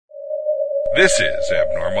This is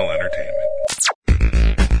Abnormal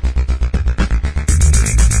Entertainment.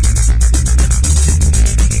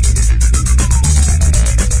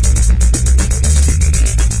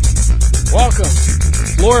 Welcome,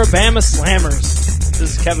 Floribama Slammers.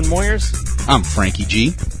 This is Kevin Moyers. I'm Frankie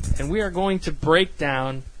G. And we are going to break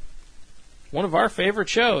down one of our favorite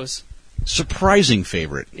shows. Surprising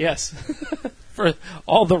favorite. Yes. For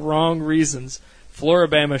all the wrong reasons.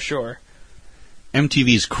 Floribama Shore.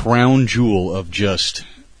 MTV's crown jewel of just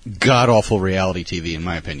god-awful reality TV, in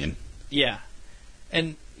my opinion. Yeah.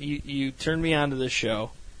 And you turned me on to this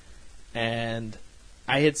show, and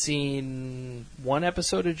I had seen one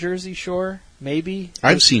episode of Jersey Shore, maybe.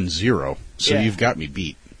 I've seen zero, so Yeah. you've got me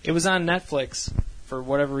beat. It was on Netflix for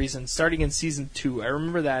whatever reason, starting in season 2. I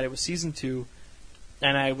remember that. It was season 2,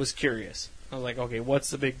 and I was curious. I was like, okay, what's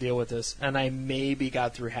the big deal with this? And I maybe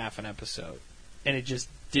got through half an episode, and it just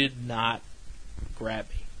did not grab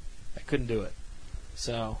me. I couldn't do it.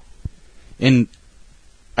 So, And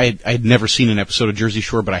I'd never seen an episode of Jersey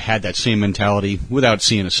Shore, but I had that same mentality without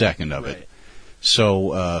seeing a second of right. it.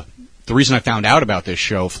 So the reason I found out about this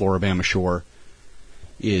show, Floribama Shore,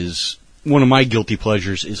 is one of my guilty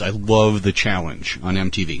pleasures is I love The Challenge on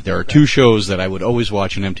MTV. There are two shows that I would always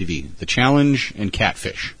watch on MTV, The Challenge and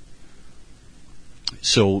Catfish.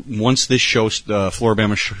 So once this show,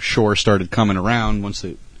 Floribama Shore, started coming around, once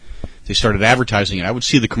they started advertising it, I would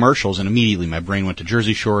see the commercials, and immediately my brain went to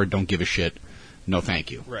Jersey Shore, don't give a shit, no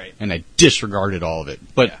thank you. Right. And I disregarded all of it.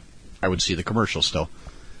 But Yeah. I would see the commercials still.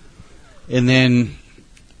 And then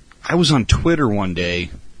I was on Twitter one day,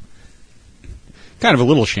 kind of a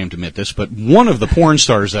little ashamed to admit this, but one of the porn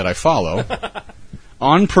stars that I follow,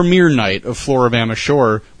 on premiere night of Floribama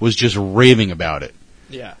Shore, was just raving about it.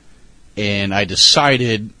 Yeah. And I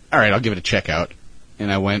decided, all right, I'll give it a check out.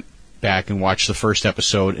 And I went back and watched the first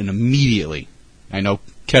episode, and immediately, I know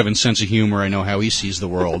Kevin's sense of humor, I know how he sees the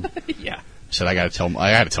world. Yeah. I said, I got to tell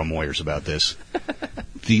Moyers about this.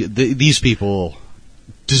 These people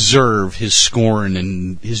deserve his scorn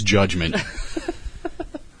and his judgment.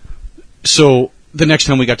 So the next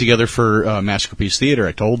time we got together for Masterpiece Theater,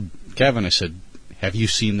 I told Kevin, I said, have you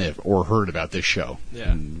seen or heard about this show?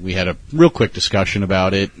 Yeah. And we had a real quick discussion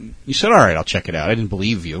about it. You said, all right, I'll check it out. I didn't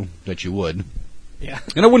believe you that you would. Yeah.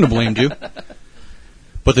 And I wouldn't have blamed you.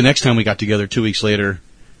 But the next time we got together 2 weeks later,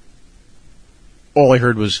 all I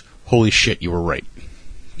heard was, holy shit, you were right.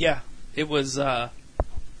 Yeah. It was, I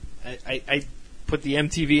put the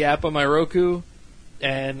MTV app on my Roku,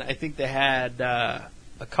 and I think they had a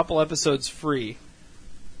couple episodes free.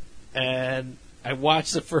 And I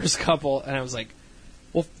watched the first couple, and I was like,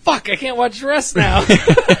 well, fuck, I can't watch the rest now.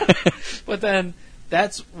 But then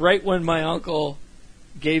that's right when my uncle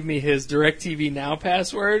gave me his DirecTV Now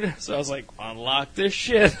password, so I was like, unlock this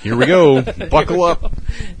shit. Here we go. Buckle up.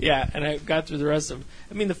 Yeah, and I got through the rest of them.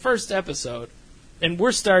 I mean, the first episode, and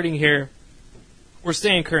we're starting here, we're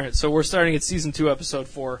staying current, so we're starting at Season 2, Episode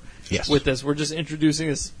 4 Yes. with this. We're just introducing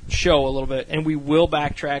this show a little bit, and we will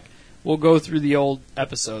backtrack. We'll go through the old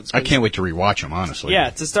episodes. I can't wait to rewatch them, honestly. Yeah,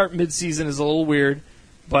 to start mid-season is a little weird,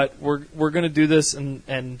 but we're going to do this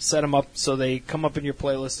and set them up so they come up in your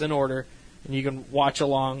playlist in order, and you can watch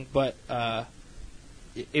along. But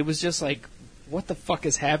it was just like, what the fuck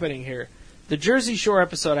is happening here? The Jersey Shore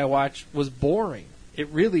episode I watched was boring. It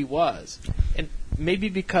really was. And maybe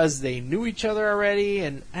because they knew each other already,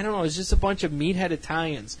 and I don't know, it was just a bunch of meathead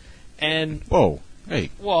Italians. And Whoa. Hey.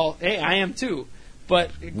 well, hey, I am too.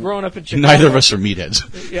 But growing up in Chicago, Neither of us are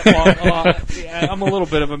meatheads. Yeah, yeah, I'm a little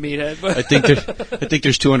bit of a meathead, but I think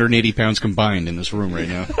there's 280 pounds combined in this room right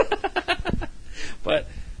now. but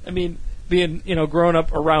I mean, being growing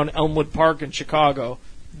up around Elmwood Park in Chicago,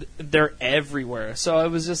 they're everywhere. So it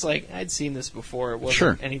was just like I'd seen this before. It wasn't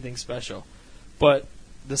Sure. anything special. But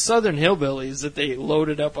the Southern Hillbillies that they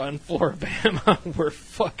loaded up on Floribama were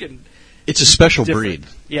fucking. It's a special different. breed.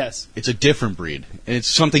 Yes. It's a different breed. And it's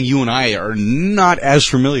something you and I are not as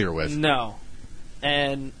familiar with. No.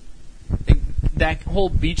 And that whole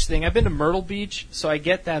beach thing, I've been to Myrtle Beach, so I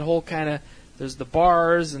get that whole kind of, there's the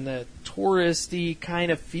bars and the touristy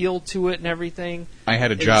kind of feel to it and everything. I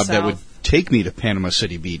had a In the job that South. would take me to Panama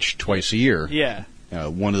City Beach twice a year. Yeah.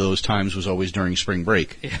 One of those times was always during spring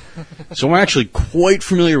break. So I'm actually quite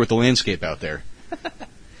familiar with the landscape out there.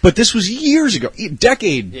 But this was years ago, a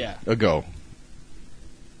decade ago.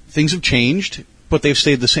 Things have changed, but they've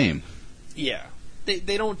stayed the same. Yeah. They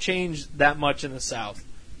don't change that much in the South.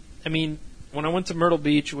 I mean, when I went to Myrtle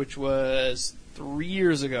Beach, which was 3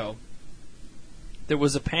 years ago, there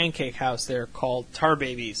was a pancake house there called Tar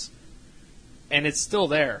Babies. And it's still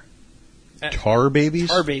there. Tar Babies?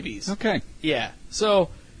 Tar Babies. Okay. Yeah. So,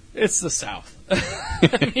 it's the South.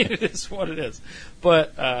 I mean, it is what it is.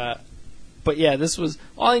 But yeah, this was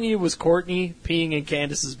all I needed was Courtney peeing in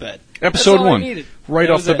Candace's bed. Episode That's all I 1, needed. right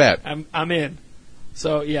That off was the it. bat. I'm in.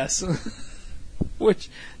 So yes, which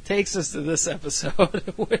takes us to this episode,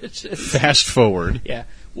 which is Fast forward. yeah.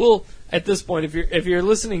 Well, at this point, if you're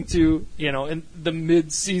listening to in the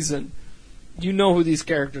mid-season, you know who these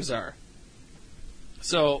characters are.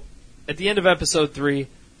 So at the end of episode 3,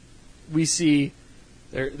 we see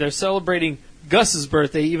they're celebrating Gus's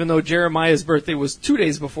birthday, even though Jeremiah's birthday was 2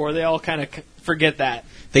 days before. They all kind of forget that.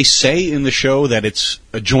 They say in the show that it's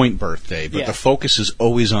a joint birthday, but Yeah. the focus is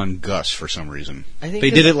always on Gus for some reason. I think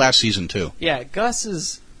They did it last season, too. Yeah, Gus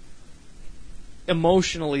is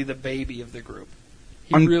emotionally the baby of the group.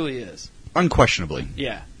 He really is. Unquestionably.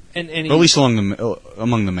 Yeah, and Or at least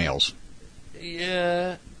among the males.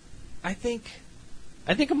 yeah, I think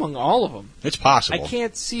among all of them. It's possible. I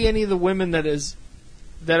can't see any of the women that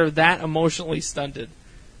are that emotionally stunted.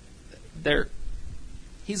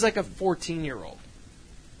 He's like a 14-year-old.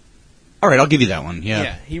 All right, I'll give you that one. Yeah,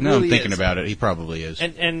 Yeah, he now really I'm thinking is. about it. He probably is.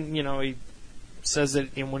 And he says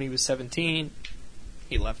that when he was 17,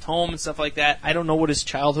 he left home and stuff like that. I don't know what his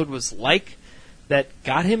childhood was like that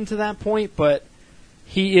got him to that point, but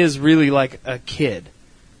he is really like a kid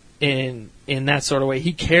in that sort of way.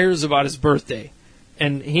 He cares about his birthday.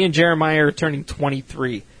 And he and Jeremiah are turning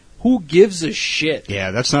 23. Who gives a shit?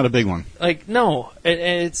 Yeah, that's not a big one. Like, no. And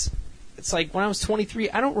it's like when I was 23,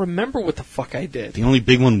 I don't remember what the fuck I did. The only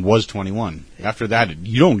big one was 21. After that,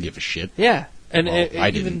 you don't give a shit. Yeah. And Well, I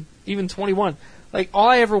didn't. even 21. Like, all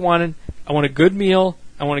I ever wanted, I want a good meal,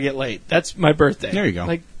 I want to get laid. That's my birthday. There you go.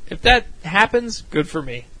 Like, if that happens, good for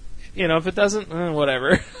me. If it doesn't,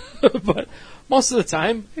 whatever. But most of the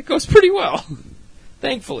time, it goes pretty well.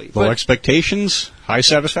 Thankfully. Low But, expectations, high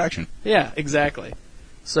satisfaction. yeah, exactly.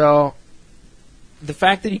 So, the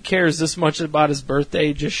fact that he cares this much about his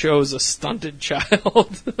birthday just shows a stunted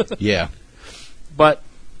child. Yeah. But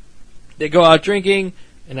they go out drinking.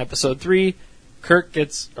 In episode 3, Kirk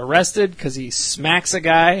gets arrested because he smacks a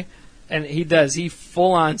guy. And he does. He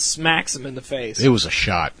full-on smacks him in the face. It was a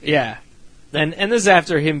shot. Yeah. And this is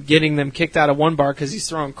after him getting them kicked out of one bar because he's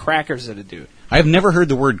throwing crackers at a dude. I have never heard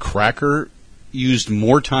the word cracker used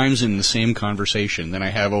more times in the same conversation than I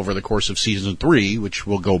have over the course of season 3, which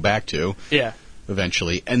we'll go back to Yeah.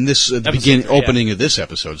 eventually. And this the Episode 3, opening of this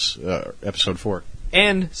episode's episode 4.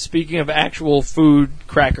 And speaking of actual food,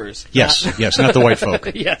 crackers. Yes, yes, not the white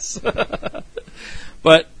folk. Yes.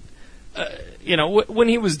 But, when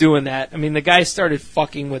he was doing that, I mean, the guy started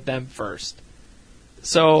fucking with them first.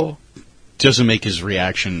 So, Doesn't make his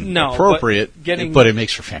reaction No, appropriate, but but it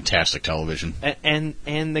makes for fantastic television. and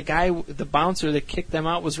the guy, the bouncer that kicked them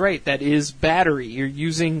out was right. That is battery. You're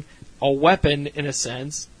using a weapon, in a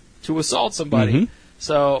sense, to assault somebody. Mhm.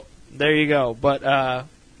 So, there you go. But,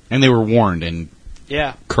 And they were warned, and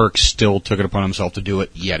yeah, Kirk still took it upon himself to do it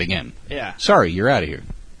yet again. yeah. Sorry, you're out of here.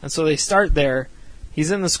 And so they start there. He's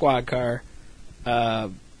in the squad car.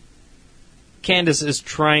 Candace is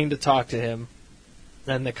trying to talk to him.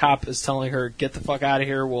 And the cop is telling her, get the fuck out of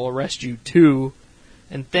here, we'll arrest you too.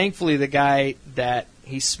 And thankfully the guy that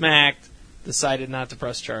he smacked decided not to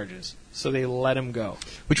press charges. So they let him go.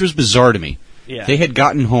 Which was bizarre to me. Yeah. They had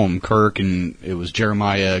gotten home, Kirk, and it was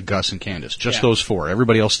Jeremiah, Gus, and Candace. Just Yeah. those 4.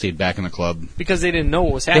 Everybody else stayed back in the club. Because they didn't know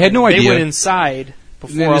what was happening. had no idea. They went inside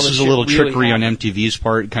before Then all this this is a shit little really trickery happened. on MTV's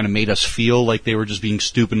part. Kind of made us feel like they were just being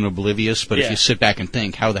stupid and oblivious. But if Yeah. you sit back and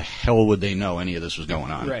think, how the hell would they know any of this was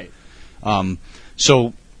going on? Right.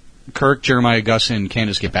 So Kirk, Jeremiah, Gus, and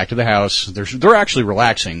Candace get back to the house. They're actually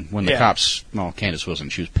relaxing when the Yeah. cops... Well, Candace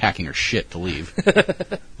wasn't. She was packing her shit to leave.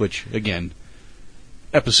 Which, again,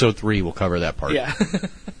 episode 3 will cover that part. Yeah.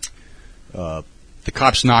 The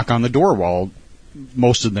cops knock on the door while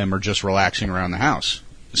most of them are just relaxing around the house.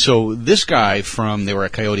 So this guy they were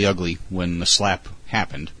at Coyote Ugly when the slap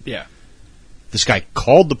happened. Yeah. This guy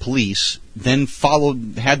called the police, then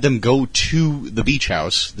had them go to the beach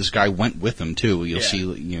house. This guy went with them too. You'll Yeah.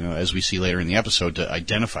 see, as we see later in the episode, to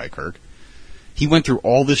identify Kirk. He went through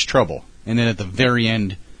all this trouble, and then at the very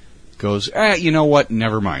end goes, you know what?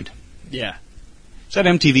 Never mind. Yeah. Is that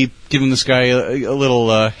MTV giving this guy a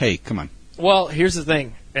little, hey, come on. Well, here's the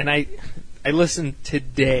thing, and I listened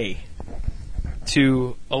today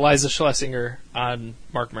to Eliza Schlesinger on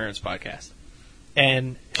Mark Maron's podcast,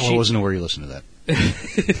 and I wasn't aware you listened to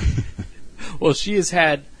that. well, she has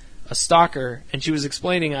had a stalker, and she was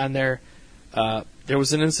explaining on there. There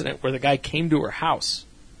was an incident where the guy came to her house,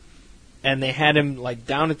 and they had him like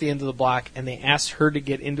down at the end of the block, and they asked her to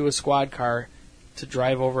get into a squad car to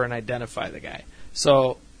drive over and identify the guy.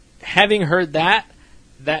 So, having heard that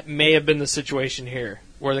may have been the situation here.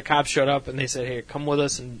 where the cops showed up and they said, "Hey, come with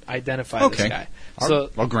us and identify this guy." So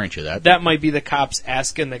I'll grant you that. That might be the cops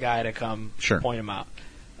asking the guy to come point him out.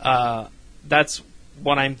 That's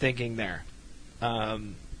what I'm thinking there.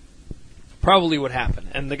 Probably what happened.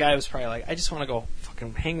 And the guy was probably like, I just want to go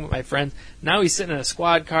fucking hang with my friends. Now he's sitting in a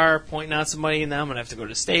squad car pointing out somebody, and now I'm going to have to go to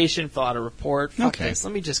the station, fill out a report. Fuck this.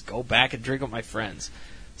 Let me just go back and drink with my friends.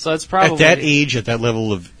 So that's probably... At that age, at that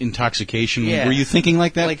level of intoxication, were you thinking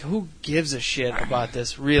like that? Like, who gives a shit about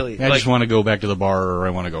this, really? I just want to go back to the bar, or I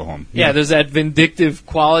want to go home. Yeah, there's that vindictive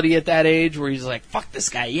quality at that age where he's like, fuck this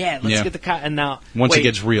guy, let's get the cop. And now... Once it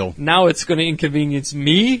gets real. Now it's going to inconvenience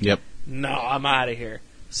me? Yep. No, I'm out of here.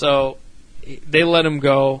 So... They let him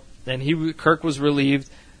go, and Kirk was relieved,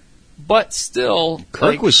 but still...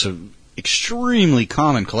 Kirk was extremely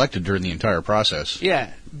calm and collected during the entire process. Yeah,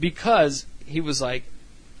 because he was like,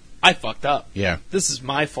 I fucked up. Yeah. This is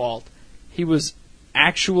my fault. He was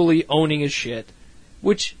actually owning his shit,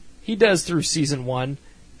 which he does through season 1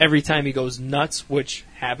 every time he goes nuts, which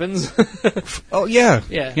happens. Oh, yeah.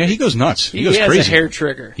 Yeah. Yeah, he goes nuts. He goes has crazy. A hair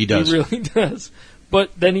trigger. He does. He really does. But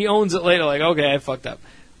then he owns it later, like, okay, I fucked up.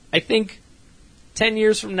 I think 10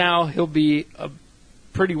 years from now, he'll be a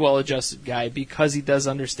pretty well-adjusted guy because he does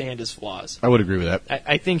understand his flaws. I would agree with that.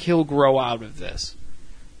 I think he'll grow out of this.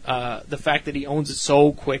 The fact that he owns it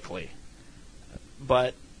so quickly.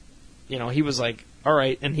 But, he was like, all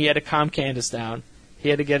right, and he had to calm Candace down. He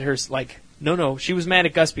had to get her, like, no, she was mad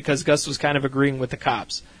at Gus because Gus was kind of agreeing with the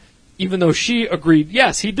cops. Even though she agreed,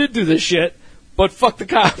 yes, he did do this shit, but fuck the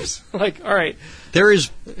cops. Like, all right.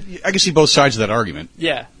 I can see both sides of that argument.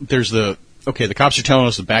 Yeah. There's the cops are telling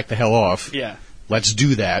us to back the hell off. Yeah. Let's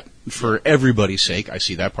do that for everybody's sake. I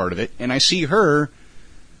see that part of it. And I see her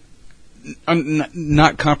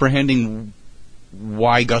not comprehending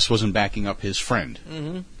why Gus wasn't backing up his friend.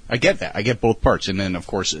 Mm-hmm. I get that. I get both parts. And then, of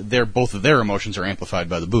course, both of their emotions are amplified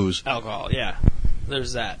by the booze. Alcohol, yeah.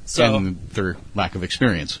 There's that. So, and their lack of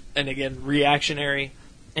experience. And again, reactionary.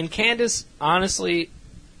 And Candace, honestly,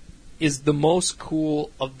 is the most cool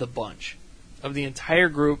of the bunch. Of the entire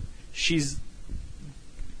group, she's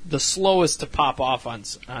the slowest to pop off on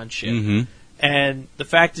shit. Mm-hmm. And the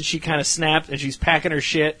fact that she kind of snapped and she's packing her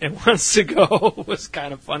shit and wants to go was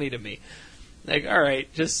kind of funny to me. Like, all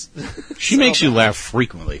right, just... She makes you laugh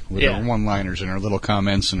frequently with her one-liners and her little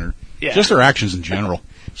comments and Yeah. Just her actions in general.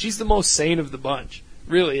 She's the most sane of the bunch.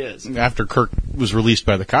 Really is. After Kirk was released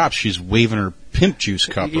by the cops, she's waving her pimp juice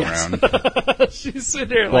cup around She's sitting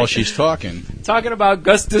there while she's talking. Talking about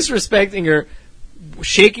Gus disrespecting her,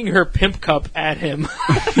 shaking her pimp cup at him,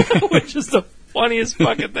 which is the funniest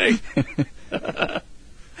fucking thing.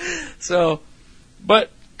 So, but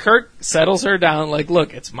Kirk settles her down like,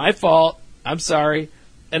 look, it's my fault. I'm sorry.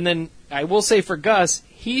 And then I will say for Gus,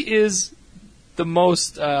 he is the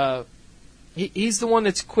most... He's the one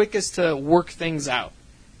that's quickest to work things out.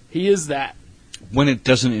 He is that. When it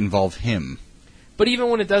doesn't involve him. But even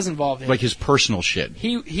when it does involve him. Like his personal shit.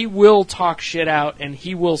 He will talk shit out and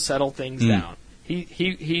he will settle things down.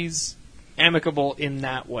 He's amicable in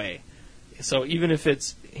that way. So even if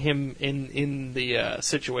it's him in the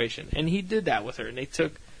situation. And he did that with her. And they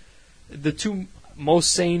took the two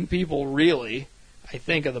most sane people, really, I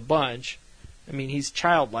think, of the bunch. I mean, he's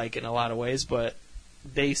childlike in a lot of ways, but...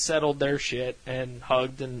 They settled their shit and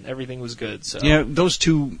hugged and everything was good. So yeah, those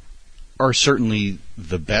two are certainly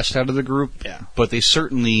the best out of the group. Yeah. But they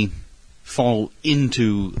certainly fall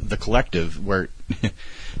into the collective where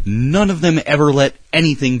none of them ever let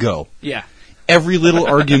anything go. Yeah. Every little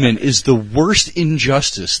argument is the worst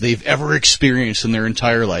injustice they've ever experienced in their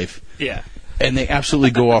entire life. Yeah. And they absolutely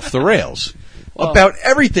go off the rails about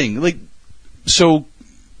everything. Like, so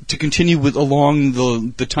to continue with along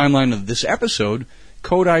the timeline of this episode,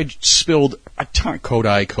 Cody spilled a ton. Cody,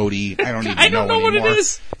 I don't even I don't know anymore. what it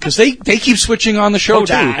is. Because they keep switching on the show,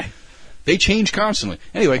 Cody. too. They change constantly.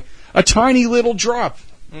 Anyway, a tiny little drop.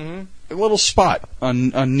 Mm-hmm. A little spot on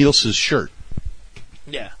Nielsen's shirt.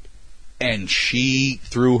 Yeah. And she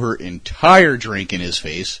threw her entire drink in his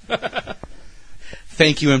face.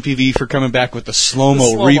 Thank you, MTV, for coming back with the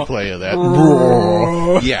slow-mo replay of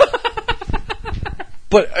that. Yeah.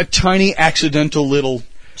 But a tiny accidental little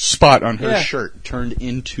spot on her shirt turned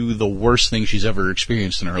into the worst thing she's ever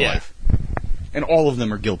experienced in her life. And all of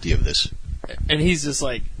them are guilty of this. And he's just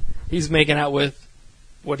like, he's making out with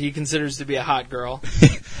what he considers to be a hot girl.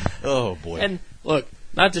 Oh, boy. And look,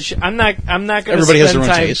 not to I'm not going to Everybody has spend their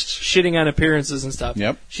own time tastes. shitting on appearances and stuff.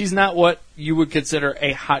 Yep. She's not what you would consider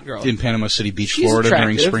a hot girl. In Panama City Beach, She's Florida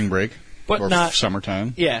attractive, during spring break. but or not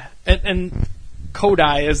summertime. Yeah. And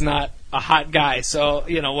Cody is not a hot guy, so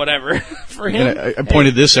whatever for him. And I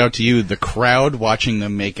pointed this out to you. The crowd watching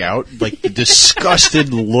them make out, like the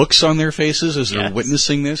disgusted looks on their faces as they're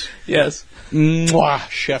witnessing this. Yes. Mwah,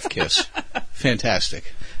 chef kiss.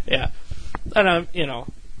 Fantastic. Yeah. And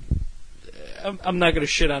I'm not going to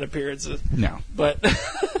shit on appearances. No. But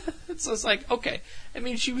so it's like, okay. I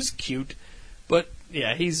mean, she was cute, but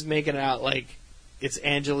yeah, he's making it out like it's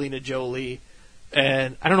Angelina Jolie,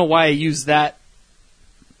 and I don't know why I used that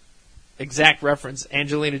exact reference,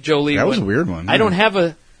 Angelina Jolie. That was a weird one. I don't have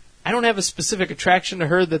a specific attraction to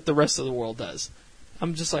her that the rest of the world does.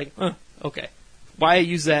 I'm just like, okay. Why I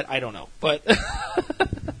use that, I don't know. But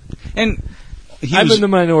and I'm in the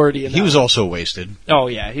minority. He was also wasted. Oh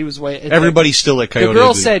yeah, he was wasted. Everybody's still at Coyote The girl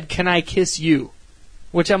Ugly. said, "Can I kiss you?"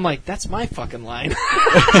 Which I'm like, that's my fucking line.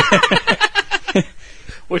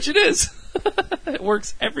 Which it is. It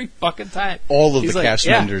works every fucking time. All of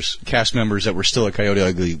the cast members that were still at Coyote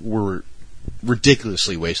Ugly were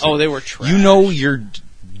ridiculously wasted. Oh, they were trash. You're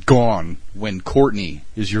gone when Courtney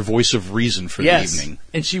is your voice of reason for the evening.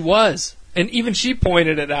 And she was. And even she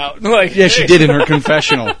pointed it out. Like, yeah, she did in her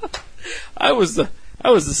confessional. I was the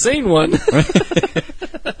sane one.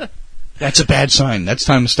 That's a bad sign. That's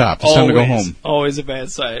time to stop. It's time to go home. Always a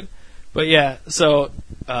bad sign. But yeah, so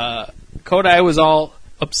Kodai was all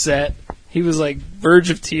upset. He was like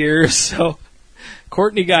verge of tears. So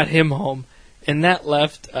Courtney got him home, and that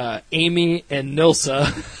left Amy and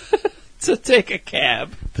Nilsa to take a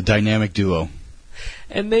cab. The dynamic duo.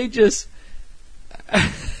 And they just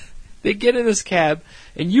they get in this cab,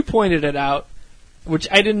 and you pointed it out, which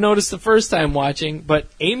I didn't notice the first time watching, but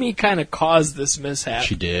Amy kind of caused this mishap.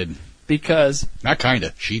 She did. Because... Not kind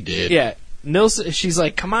of. She did. Yeah. Nilsa, she's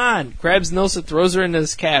like, come on. Grabs Nilsa, throws her into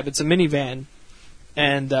this cab. It's a minivan.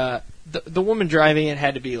 And the woman driving it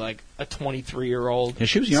had to be like a 23-year-old. Yeah,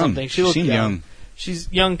 she was young. Something. She seemed young.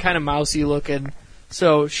 She's young, kind of mousy looking.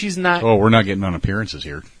 So she's not... Oh, we're not getting on appearances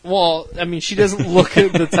here. Well, I mean, she doesn't look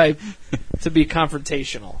the type to be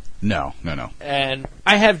confrontational. No. And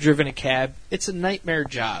I have driven a cab. It's a nightmare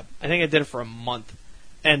job. I think I did it for a month.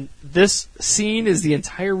 And this scene is the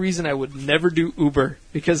entire reason I would never do Uber.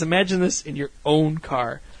 Because imagine this in your own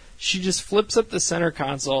car. She just flips up the center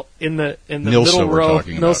console in the middle row.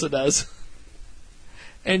 Nilsa does.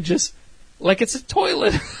 And just, like it's a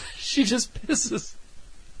toilet, she just pisses.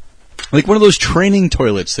 Like one of those training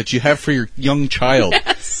toilets that you have for your young child.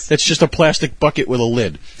 Yes. That's just a plastic bucket with a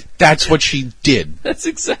lid. That's what she did. That's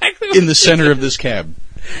exactly what in the center of this cab.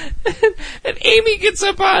 And Amy gets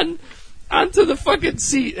up onto the fucking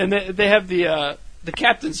seat, and they have the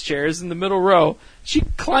captain's chairs in the middle row. She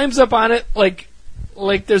climbs up on it like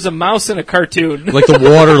there's a mouse in a cartoon. Like the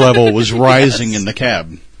water level was rising in the cab.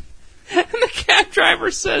 And the cab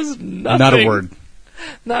driver says nothing. Not a word.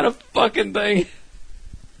 Not a fucking thing.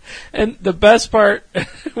 And the best part,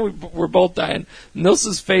 we're both dying,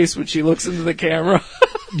 Nilsa's face when she looks into the camera.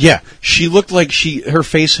 Yeah, she looked like her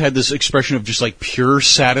face had this expression of just like pure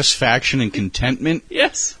satisfaction and contentment.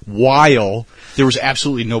 Yes. While there was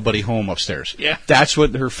absolutely nobody home upstairs. Yeah. That's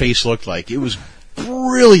what her face looked like. It was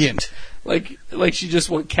brilliant. Like she just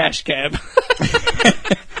went cash cab.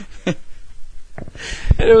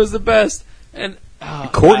 And it was the best. And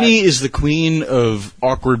Courtney is the queen of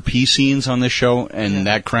awkward pee scenes on this show, and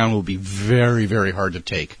that crown will be very, very hard to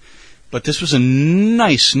take. But this was a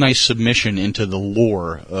nice submission into the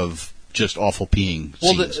lore of just awful peeing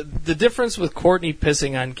scenes. Well, the difference with Courtney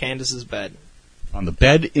pissing on Candace's bed. On the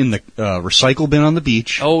bed in the recycle bin on the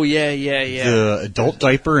beach. Oh, yeah. The adult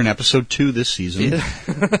diaper in episode 2 this season.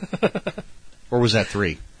 Yeah. Or was that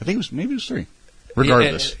 3? I think it was 3.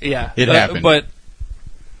 Regardless. Yeah. It happened.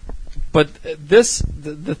 But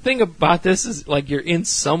the thing about this is, like, you're in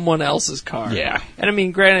someone else's car. Yeah. And, I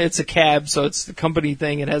mean, granted, it's a cab, so it's the company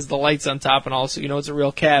thing. It has the lights on top and all, so you know it's a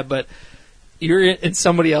real cab. But you're in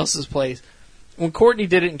somebody else's place. When Courtney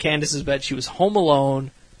did it in Candace's bed, she was home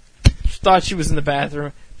alone, thought she was in the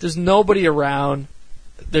bathroom. There's nobody around.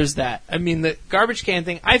 There's that. I mean, the garbage can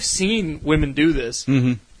thing, I've seen women do this.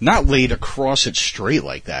 Mm-hmm. Not laid across it straight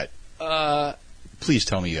like that. Please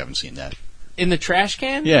tell me you haven't seen that. In the trash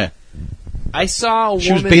can? Yeah. I saw a woman...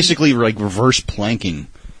 She was basically like reverse planking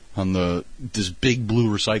on this big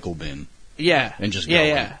blue recycle bin. Yeah. And just going.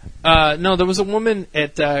 Yeah. No, there was a woman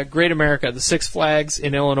at Great America, the Six Flags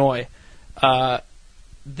in Illinois,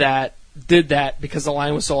 that did that because the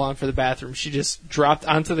line was so long for the bathroom. She just dropped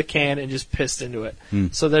onto the can and just pissed into it.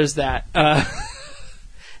 So there's that.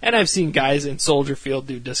 And I've seen guys in Soldier Field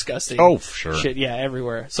do disgusting shit,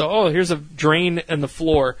 everywhere. So, here's a drain in the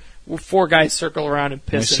floor. 4 guys circle around and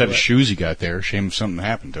piss nice into set of it. shoes you got there. Shame if something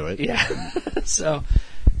happened to it. Yeah. So,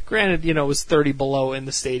 Granted, it was 30 below in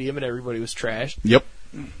the stadium and everybody was trashed. Yep.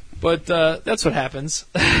 But that's what happens.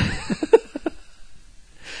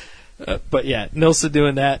 But yeah, Nilsa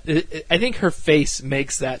doing that. I think her face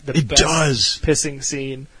makes that the best pissing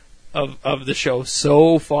scene of the show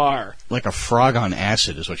so far. Like a frog on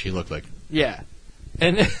acid is what she looked like. Yeah.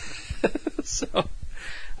 And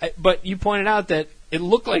but you pointed out that it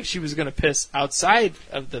looked like she was going to piss outside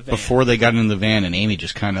of the van. Before they got in the van, and Amy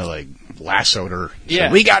just kind of like lassoed her. Yeah.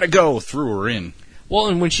 Said, we got to go. Threw her in. Well,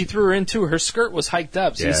 and when she threw her in, too, her skirt was hiked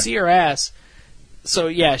up. So you see her ass. So,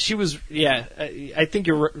 yeah, she was, I think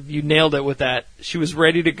you nailed it with that. She was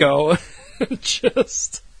ready to go.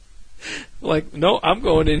 Just like, no, I'm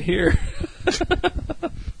going in here.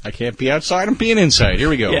 I can't be outside. I'm being inside. Here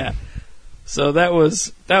we go. Yeah. So that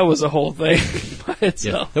was a whole thing by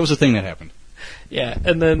itself. Yeah, that was a thing that happened. Yeah,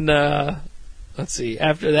 and then, let's see,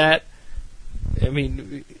 after that, I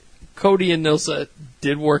mean, Cody and Nilsa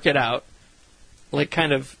did work it out. Like,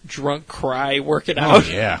 kind of drunk cry, work it out. Oh,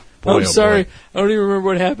 yeah. Boy, I'm sorry. Boy. I don't even remember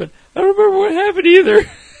what happened. I don't remember what happened either.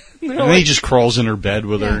 And then he just crawls in her bed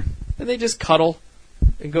with her. And they just cuddle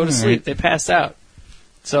and go to sleep. Right. They pass out.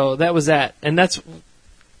 So that was that. And that's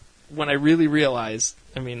when I really realized,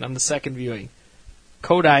 on the second viewing,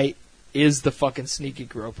 Cody is the fucking sneaky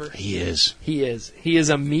groper. He is. He is. He is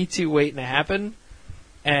a Me Too waiting to happen.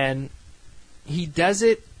 And he does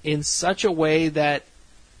it in such a way that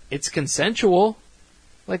it's consensual.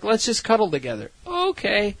 Like, let's just cuddle together.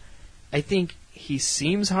 Okay. I think he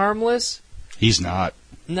seems harmless. He's not.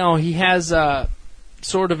 No, he has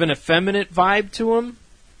sort of an effeminate vibe to him.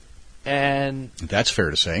 And that's fair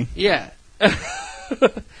to say. Yeah.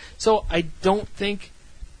 So I don't think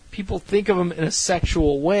people think of him in a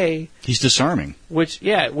sexual way. He's disarming. Which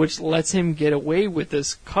lets him get away with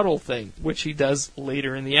this cuddle thing, which he does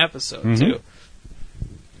later in the episode, too.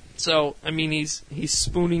 So, he's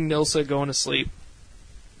spooning Nilsa going to sleep.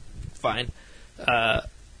 Fine.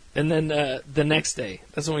 And then the next day,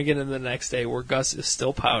 that's when we get into the next day, where Gus is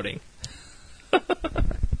still pouting.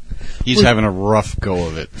 He's having a rough go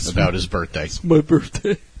of it about his birthday. It's my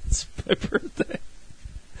birthday. It's my birthday.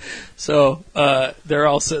 So,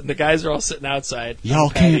 the guys are all sitting outside. Y'all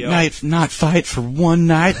can't not fight for one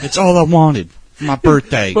night. That's all I wanted. For my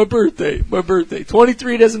birthday. My birthday.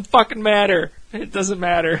 23 doesn't fucking matter. It doesn't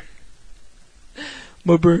matter.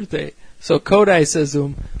 My birthday. So Cody says to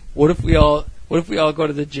him, what if we all go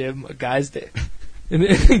to the gym, a guy's day? And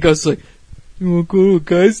then Gus like, you want to go to a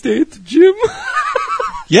guy's day at the gym?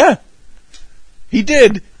 Yeah. He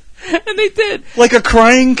did. And they did. Like a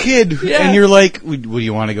crying kid. Yeah. And you're like, would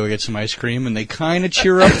you want to go get some ice cream? And they kind of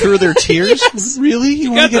cheer up through their tears. Yes. Really?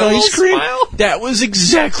 You want to get ice cream? Smile? That was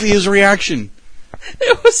exactly his reaction.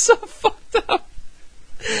 It was so fucked up.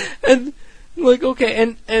 And like,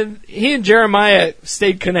 okay, and he and Jeremiah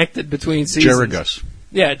stayed connected between seasons. Jerrigus.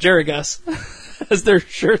 Yeah, Jerrigus. As their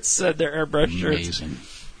shirts said, their airbrush shirts. Amazing.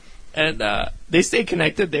 And they stayed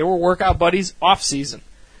connected. They were workout buddies off season.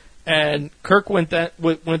 And Kirk went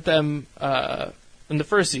with them in the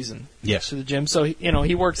first season. Yes. To the gym. So,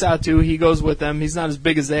 he works out too. He goes with them. He's not as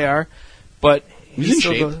big as they are, but he's in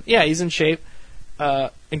shape. He's in shape.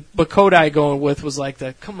 But Cody going with was like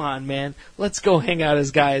come on, man, let's go hang out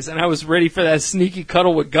as guys. And I was ready for that sneaky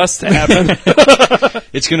cuddle with Gus to happen.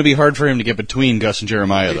 It's going to be hard for him to get between Gus and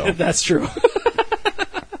Jeremiah, though. That's true.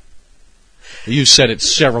 You said it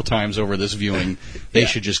several times over this viewing. They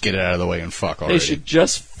should just get it out of the way and fuck already. They should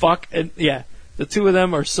just fuck. And the two of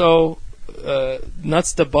them are so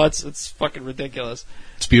nuts to butts. It's fucking ridiculous.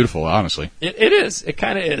 It's beautiful, honestly. It is. It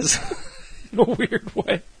kind of is. In a weird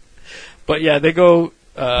way. But yeah, they go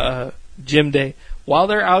gym day. While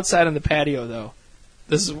they're outside on the patio, though,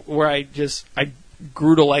 this is where I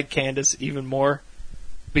grew to like Candace even more.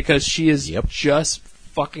 Because she is just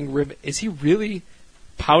fucking ribbon. Is he really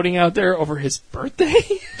pouting out there over his birthday?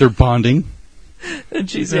 They're bonding. And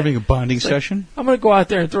she's having a bonding session. I'm going to go out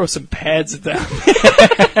there and throw some pads at them.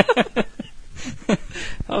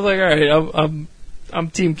 I was like, all right,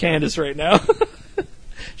 I'm Team Candace right now.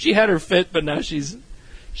 She had her fit, but now she's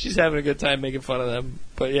having a good time making fun of them.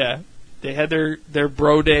 But yeah, they had their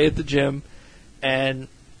bro day at the gym, and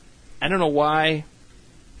I don't know why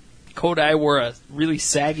Cody wore a really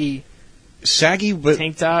saggy but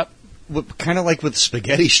tank top. Kind of like with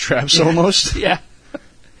spaghetti straps almost. Yeah.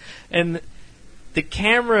 And the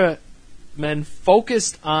cameraman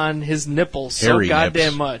focused on his nipples Hairy so goddamn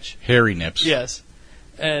nips. much. Hairy nips. Yes.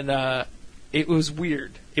 And it was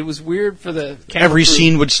weird. It was weird for the camera Every crew.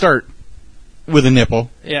 scene would start with a nipple.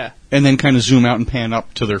 Yeah. And then kind of zoom out and pan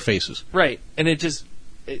up to their faces. Right. And it just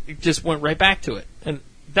went right back to it. And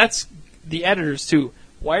that's the editors, too.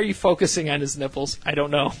 Why are you focusing on his nipples? I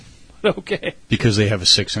don't know. Okay. Because they have a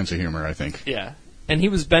sick sense of humor, I think. Yeah. And he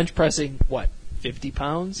was bench pressing, what, 50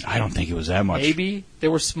 pounds? I don't think it was that much. Maybe. There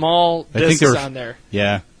were small I think discs there were, on there.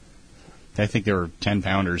 Yeah. I think there were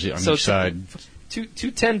 10-pounders on each side. Two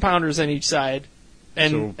 10-pounders on each side,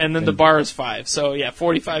 and then the and bar is 5. So,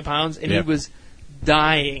 45 pounds, and he was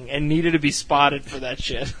dying and needed to be spotted for that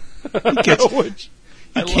shit.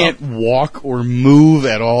 He can't walk or move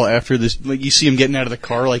at all after this. Like, you see him getting out of the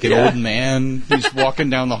car like an old man. He's walking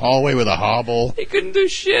down the hallway with a hobble. He couldn't do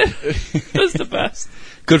shit. It was the best.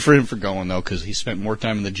 Good for him for going, though, because he spent more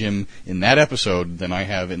time in the gym in that episode than I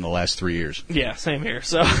have in the last 3 years. Yeah, same here.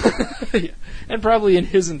 So, and probably in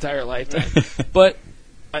his entire lifetime. But,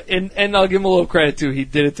 and I'll give him a little credit, too. He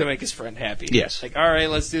did it to make his friend happy. Yes. Like, all right,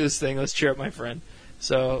 let's do this thing. Let's cheer up my friend.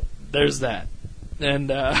 So, there's that. And,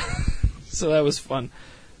 so that was fun.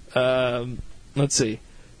 Let's see.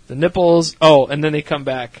 The nipples. Oh, and then they come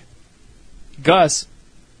back. Gus,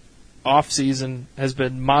 off season, has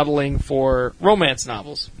been modeling for romance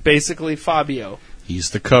novels. Basically, Fabio.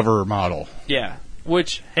 He's the cover model. Yeah.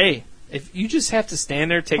 Which, hey, if you just have to stand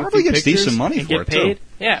there, take probably a few gets pictures decent money and for get it, paid. too.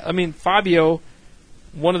 Yeah, I mean, Fabio,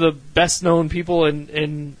 one of the best known people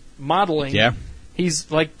in modeling. Yeah. He's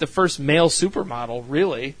like the first male supermodel,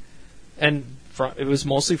 really, and it was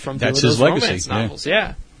mostly from doing That's those his legacy, romance novels.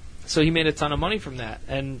 Yeah. So he made a ton of money from that.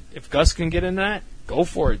 And if Gus can get into that, go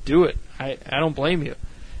for it. Do it. I don't blame you.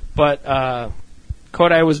 But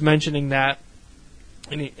Kodai was mentioning that,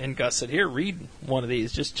 and Gus said, here, read one of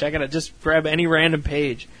these. Just check it out. Just grab any random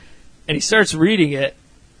page. And he starts reading it,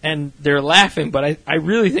 and they're laughing, but I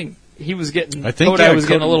really think he was getting... Kodai was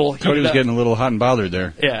getting a little heated Cody was up. getting a little hot and bothered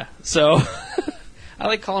there. Yeah. So... I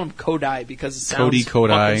like calling him Kodai because it sounds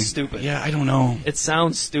Kodai. fucking stupid. Yeah, I don't know. It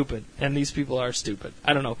sounds stupid, and these people are stupid.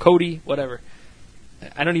 I don't know. Cody, whatever.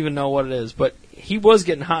 I don't even know what it is, but he was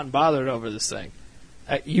getting hot and bothered over this thing.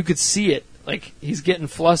 You could see it. Like, he's getting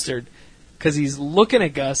flustered because he's looking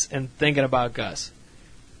at Gus and thinking about Gus.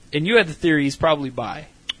 And you had the theory he's probably bi.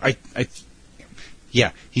 Yeah,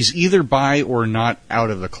 he's either bi or not out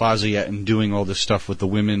of the closet yet and doing all this stuff with the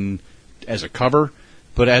women as a cover,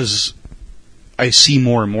 but as... I see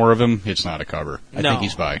more and more of him. It's not a cover. I think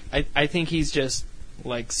he's bi. I think he's just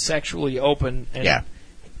like sexually open and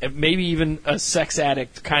maybe even a sex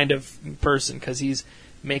addict kind of person because he's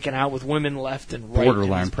making out with women left and right.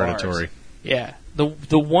 Borderline predatory. Yeah. The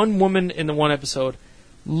one woman in the one episode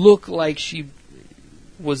looked like she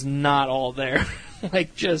was not all there.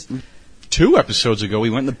 Like just 2 episodes ago, he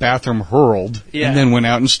went in the bathroom, hurled, and then went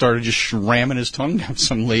out and started just ramming his tongue down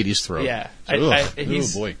some lady's throat. Yeah. Oh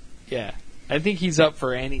boy. Yeah. I think he's up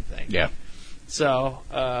for anything. Yeah. So,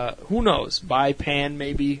 who knows? By pan,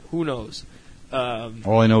 maybe. Who knows?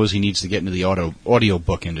 All I know is he needs to get into the audio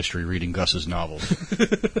book industry reading Gus's novels.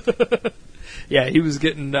 Yeah, he was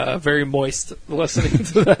getting very moist listening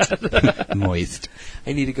to that. Moist.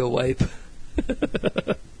 I need to go wipe.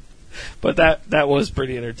 But that was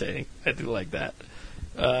pretty entertaining. I do like that.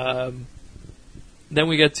 Then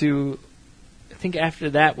we get to, I think after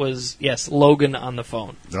that was, Logan on the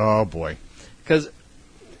phone. Oh, boy. Because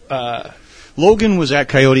Logan was at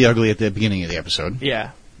Coyote Ugly at the beginning of the episode.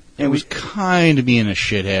 Yeah. It was kind of being a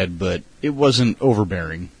shithead, but it wasn't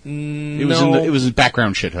overbearing. It was a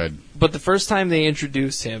background shithead. But the first time they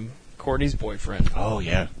introduced him, Courtney's boyfriend. Oh,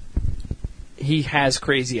 yeah. He has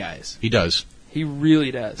crazy eyes. He does. He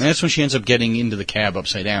really does. And that's when she ends up getting into the cab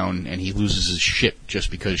upside down, and he loses his shit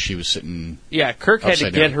just because she was sitting. Yeah, Kirk had to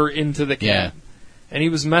upside get down. her into the cab. Yeah. And he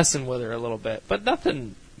was messing with her a little bit. But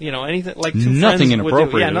nothing, anything like two nothing friends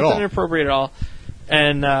inappropriate would do. at nothing all. inappropriate at all.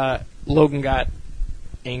 And Logan got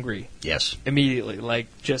angry. Yes. Immediately. Like,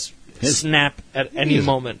 just snap at any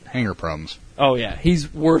moment. Hanger problems. Oh, yeah.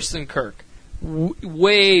 He's worse than Kirk.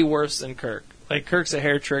 Way worse than Kirk. Like, Kirk's a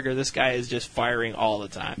hair trigger. This guy is just firing all the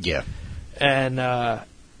time. Yeah. And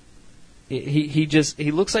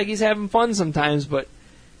he looks like he's having fun sometimes, but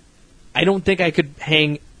I don't think I could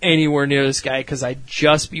hang anywhere near this guy because I'd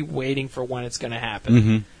just be waiting for when it's going to happen.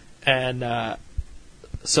 Mm-hmm. And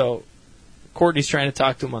so Courtney's trying to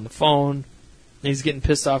talk to him on the phone. And he's getting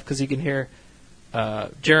pissed off because he can hear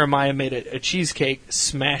Jeremiah made a cheesecake,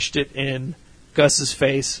 smashed it in Gus's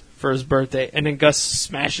face for his birthday, and then Gus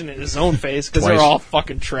smashing it in his own face because they're all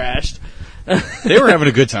fucking trashed. They were having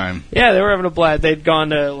a good time. Yeah, they were having a blast. They'd gone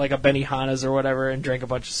to like a Benihana's or whatever and drank a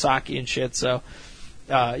bunch of sake and shit. So,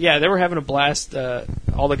 they were having a blast,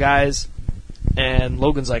 all the guys. And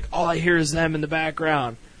Logan's like, all I hear is them in the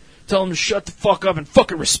background. Tell them to shut the fuck up and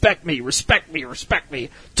fucking respect me. Respect me. Respect me.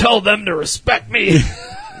 Tell them to respect me.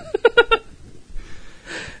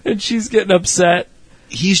 And she's getting upset.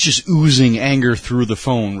 he's just oozing anger through the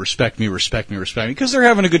phone. Respect me, respect me, respect me. Because they're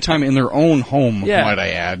having a good time in their own home, might I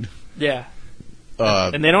add. Yeah.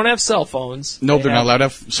 And they don't have cell phones. No, they're not allowed to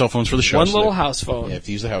have cell phones for the show. One little house phone. You have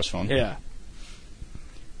to use the house phone. Yeah.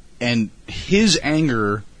 And his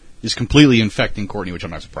anger is completely infecting Courtney, which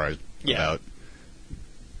I'm not surprised about.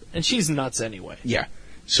 And she's nuts anyway. Yeah.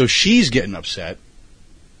 So she's getting upset.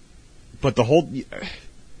 But the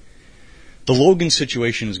Logan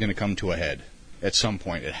situation is going to come to a head at some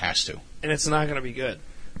point. It has to. And it's not going to be good.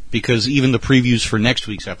 Because even the previews for next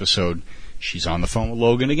week's episode, she's on the phone with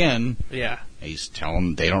Logan again. Yeah. He's telling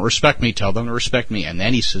them, they don't respect me, tell them to respect me. And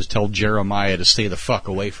then he says, tell Jeremiah to stay the fuck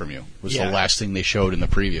away from you. Was the last thing they showed in the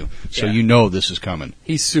preview. So you know this is coming.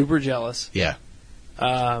 He's super jealous. Yeah.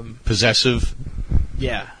 Possessive.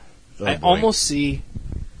 Yeah. Oh, I almost see...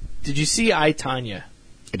 Did you see I, Tonya?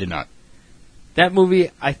 I did not. That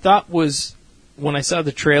movie, I thought was, when I saw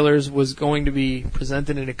the trailers, was going to be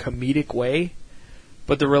presented in a comedic way.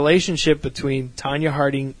 But the relationship between Tonya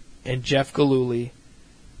Harding and Jeff Gillooly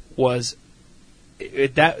was...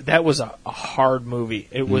 That was a hard movie.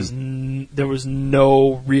 It was there was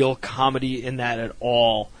no real comedy in that at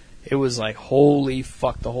all. It was like, holy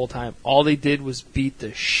fuck the whole time. All they did was beat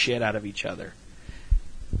the shit out of each other.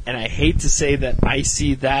 And I hate to say that I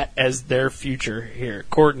see that as their future here.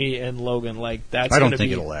 Courtney and Logan, like, that's going to be... I don't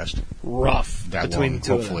think it'll last. Rough that between long, the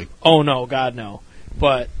two hopefully. of them. Oh, no, God, no.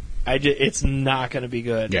 But it's not going to be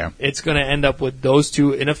good. Yeah. It's going to end up with those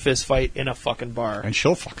two in a fist fight in a fucking bar. And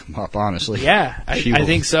she'll fuck him up, honestly. Yeah, I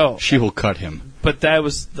think so. She will cut him. But that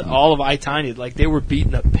was all of I, Tonya. Like, they were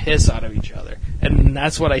beating the piss out of each other. And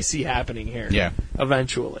that's what I see happening here. Yeah.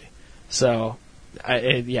 Eventually. So...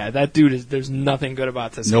 that dude is. There's nothing good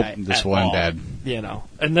about this guy. Nope, this will end bad. You know,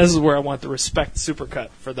 and this is where I want the respect supercut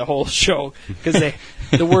for the whole show, because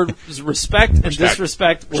the words respect and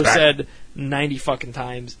disrespect were said 90 fucking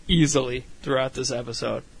times easily throughout this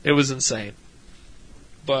episode. It was insane.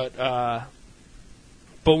 But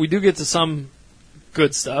we do get to some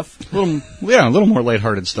good stuff. A little more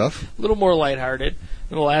lighthearted stuff. A little more lighthearted.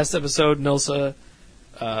 In the last episode, Nilsa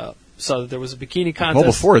saw that there was a bikini contest. Well,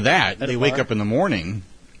 before that, they wake up in the morning,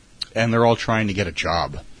 and they're all trying to get a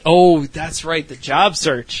job. Oh, that's right, the job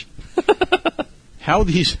search. How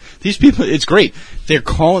these people, it's great. They're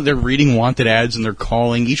reading wanted ads, and they're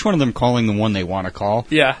calling, each one of them calling the one they want to call.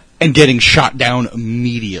 Yeah. And getting shot down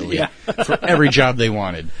immediately yeah. for every job they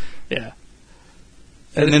wanted. Yeah.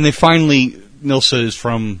 And then they finally, Nilsa is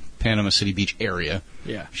from Panama City Beach area.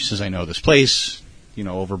 Yeah. She says, I know this place,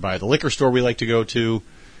 over by the liquor store we like to go to.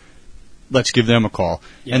 Let's give them a call.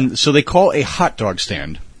 Yeah. And so they call a hot dog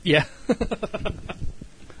stand. Yeah.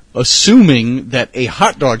 Assuming that a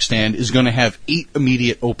hot dog stand is going to have 8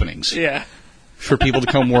 immediate openings. Yeah. For people to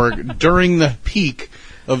come work during the peak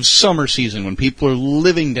of summer season when people are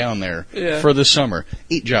living down there for the summer.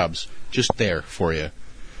 8 jobs just there for you.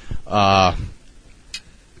 So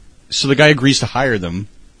the guy agrees to hire them.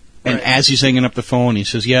 And as he's hanging up the phone, he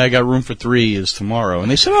says, yeah, I got room for 3 is tomorrow. And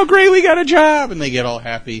they said, oh, great, we got a job. And they get all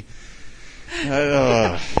happy. And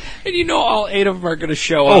all 8 of them are going to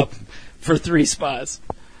show up for 3 spots.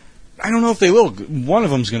 I don't know if they will. One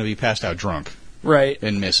of them's going to be passed out drunk. Right.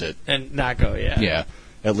 And miss it. And not go, Yeah,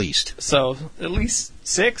 at least. So, at least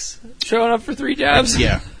 6 showing up for 3 jobs?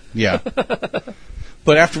 Yeah.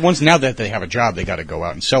 But now that they have a job, they got to go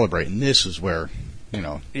out and celebrate. And this is where...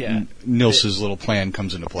 Nilsa's little plan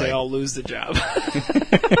comes into play. They all lose the job.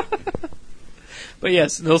 But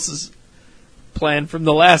yes, Nilsa's plan from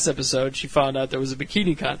the last episode, she found out there was a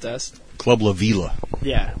bikini contest. Club La Vila.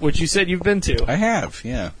 Yeah, which you said you've been to. I have,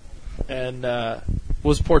 yeah. And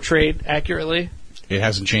was portrayed accurately? It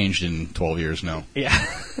hasn't changed in 12 years, no. Yeah.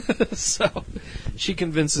 So she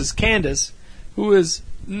convinces Candace, who is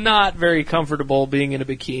not very comfortable being in a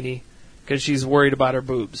bikini, because she's worried about her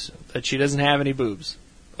boobs, that she doesn't have any boobs.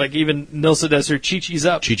 Like, even Nilsa does her chi-chis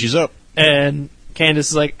up. Chi-chis up. And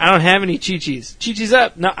Candace is like, I don't have any chi-chis. Chi-chis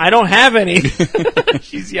up. No, I don't have any.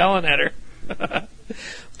 She's yelling at her.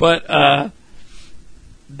 But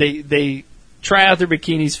they try out their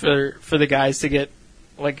bikinis for the guys to get,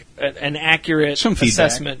 like, an accurate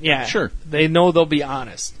assessment. Yeah. Sure. They know they'll be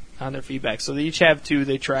honest on their feedback. So they each have 2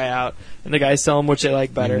 they try out, and the guys tell them which they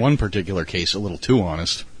like better. In one particular case, a little too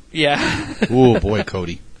honest. Yeah. Oh, boy,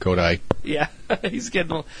 Kodai. Yeah. He's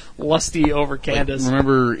getting lusty over Candace. Like,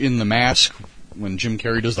 remember in The Mask when Jim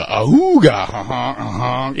Carrey does the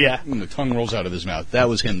ahooga, Yeah. And the tongue rolls out of his mouth? That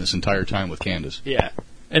was him this entire time with Candace. Yeah.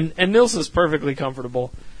 And Nilsa's perfectly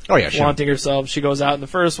comfortable. Oh, yeah, wanting herself. She goes out in the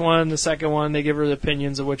first one, the second one, they give her the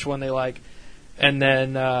opinions of which one they like. And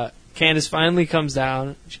then Candace finally comes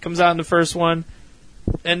down. She comes out in the first one.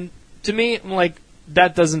 And to me, I'm like,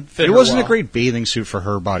 that doesn't fit. It wasn't well. a great bathing suit for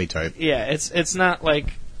her body type. Yeah, it's not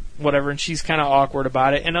like whatever, and she's kind of awkward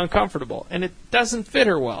about it and uncomfortable, and it doesn't fit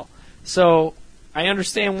her well. So I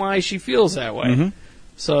understand why she feels that way. Mm-hmm.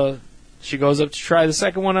 So she goes up to try the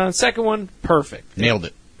second one on. Second one, perfect. Nailed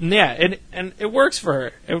it. Yeah, and it works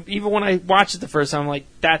for her. Even when I watched it the first time, I'm like,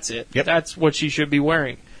 that's it. Yep. That's what she should be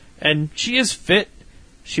wearing. And she is fit.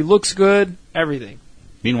 She looks good. Everything.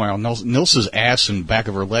 Meanwhile, Nilsa's ass and back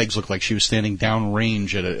of her legs looked like she was standing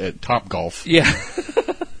downrange at Top Golf. Yeah.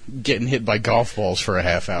 Getting hit by golf balls for a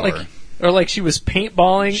half hour. Like she was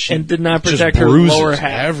paintballing and did not just protect her bruises lower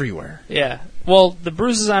half. everywhere. Yeah. Well, the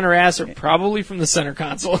bruises on her ass are probably from the center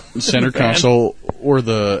console. Center console or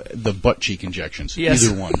the butt cheek injections. Yes.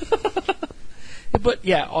 Either one. But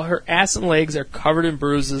yeah, all her ass and legs are covered in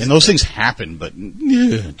bruises. And those things happen, but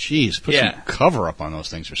geez, put Yeah. some cover up on those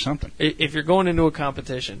things or something. If you're going into a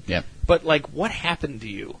competition. Yeah. But like, what happened to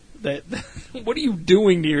you? What are you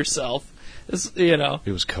doing to yourself?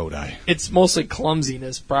 It was Kodai. It's mostly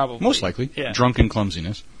clumsiness, probably. Most likely. Yeah. Drunken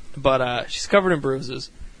clumsiness. But she's covered in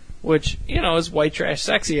bruises, which, is white trash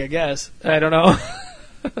sexy, I guess. I don't know.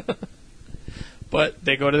 But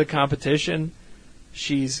they go to the competition.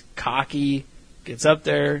 She's cocky, gets up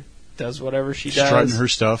there, does whatever she does. Strutting her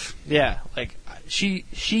stuff. Yeah. Like,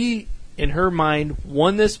 she, in her mind,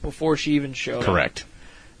 won this before she even showed up. Correct.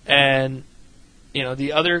 And,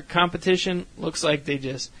 the other competition looks like they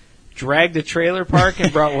just dragged a trailer park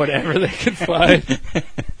and brought whatever they could find.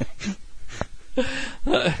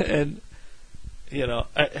 And,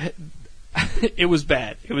 it was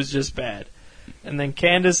bad. It was just bad. And then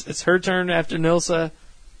Candace, it's her turn after Nilsa.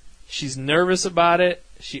 She's nervous about it.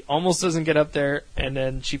 She almost doesn't get up there. And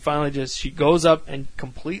then she finally she goes up and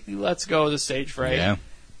completely lets go of the stage fright. Yeah.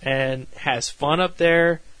 And has fun up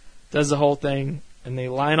there, does the whole thing. And they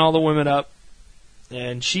line all the women up.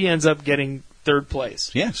 And she ends up getting third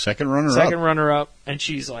place. Yeah, second runner up, and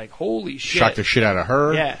she's like, holy shit. Shocked the shit out of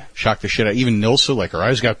her. Yeah. Shocked the shit out even Nilsa, like her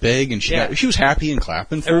eyes got big, and she was happy and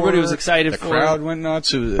clapping for Everybody her. was excited for her. The crowd went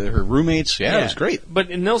nuts. Her roommates, it was great. But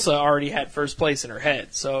Nilsa already had first place in her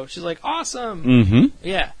head, so she's like, awesome. Mm-hmm.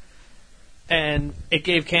 Yeah. And it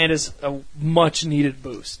gave Candace a much-needed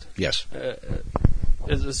boost. Yes.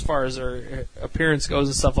 As far as her appearance goes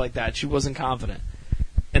and stuff like that. She wasn't confident.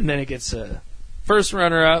 And then it gets first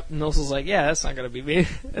runner-up, and Nilsa's like, yeah, that's not going to be me.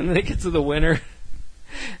 And then they get to the winner,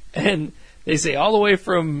 and they say all the way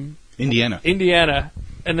from Indiana.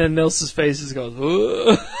 And then Nilsa's face just goes,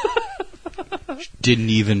 ooh. Didn't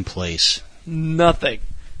even place. Nothing.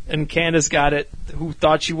 And Candace got it, who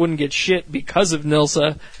thought she wouldn't get shit because of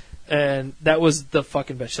Nilsa, and that was the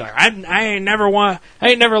fucking best. She's like, I ain't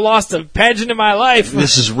never lost a pageant in my life.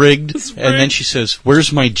 This is rigged. It's rigged. And then she says,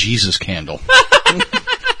 where's my Jesus candle?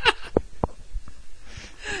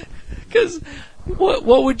 Because what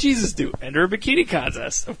would Jesus do? Enter a bikini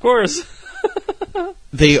contest, of course.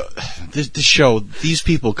 This show, these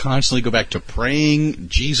people constantly go back to praying,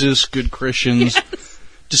 Jesus, good Christians. Yes.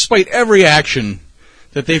 Despite every action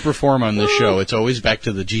that they perform on this show, it's always back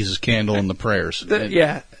to the Jesus candle and the prayers.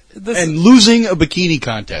 And losing a bikini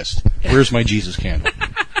contest. Where's my Jesus candle?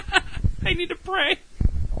 I need to pray.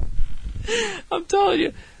 I'm telling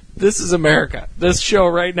you. This is America. This show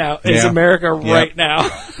right now is America right now.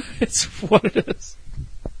 It's what it is.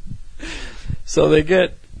 So they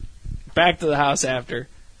get back to the house after.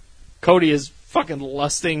 Cody is fucking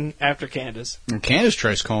lusting after Candace. And Candace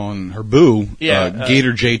tries calling her boo,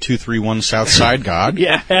 Gator J231 Southside God.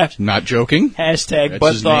 Yeah. Not joking. Hashtag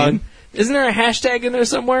butt thong. Isn't there a hashtag in there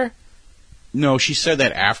somewhere? No, she said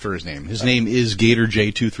that after his name. His name is Gator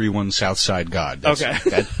J231 Southside God.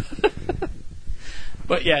 Okay.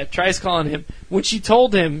 But yeah, tries calling him. When she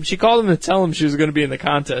told him, she called him to tell him she was going to be in the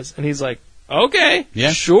contest, and he's like, okay,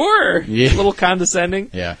 sure. Yeah. A little condescending.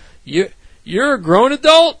 Yeah. You're a grown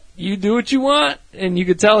adult. You do what you want. And you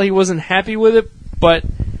could tell he wasn't happy with it, but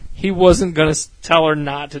he wasn't going to tell her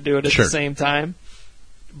not to do it at the same time.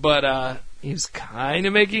 But he was kind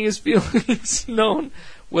of making his feelings known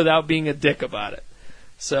without being a dick about it.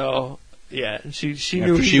 So... yeah, she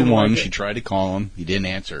knew after he she won, like she tried to call him. He didn't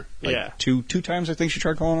answer. Two times I think she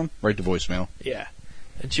tried calling him. Right to voicemail. Yeah,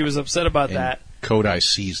 and she was upset about that. Kodai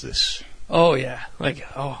sees this. Oh yeah,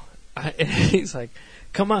 he's like,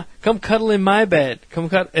 come on, come cuddle in my bed, come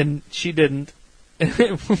cuddle, and she didn't.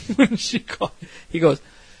 And when she called, he goes,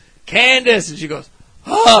 Candace, and she goes,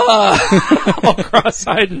 all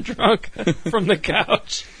cross-eyed and drunk from the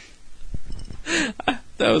couch.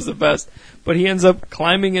 That was the best. But he ends up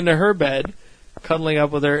climbing into her bed, cuddling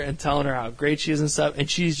up with her and telling her how great she is and stuff, and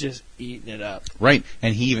she's just eating it up. Right,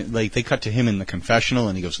 and he even, like, they cut to him in the confessional,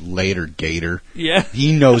 and he goes, "Later, Gator." Yeah.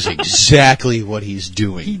 He knows exactly what he's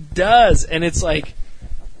doing. He does, and it's like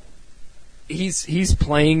he's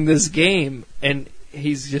playing this game, and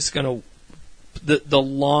he's just gonna the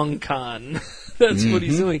long con. That's what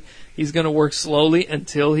he's doing. He's gonna work slowly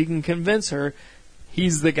until he can convince her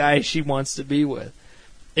he's the guy she wants to be with.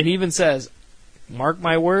 And he even says, "Mark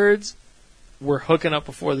my words, we're hooking up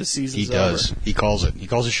before the season's over." He does. He calls it. He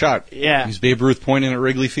calls a shot. Yeah. He's Babe Ruth pointing at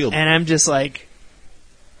Wrigley Field. And I'm just like,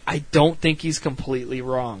 I don't think he's completely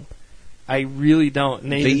wrong. I really don't.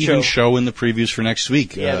 And they even show in the previews for next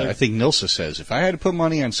week. Yeah, I think Nilsa says, if I had to put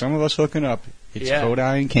money on some of us hooking up, it's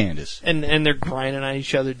Kodai and Candace. And they're grinding on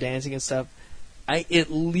each other, dancing and stuff. I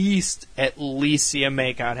at least see a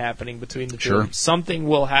makeout happening between the two of them. Something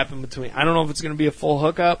will happen between. I don't know if it's going to be a full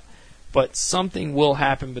hookup, but something will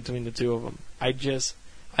happen between the two of them.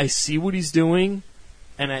 I see what he's doing,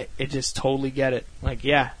 and I just totally get it. Like,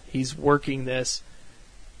 yeah, he's working this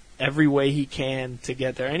every way he can to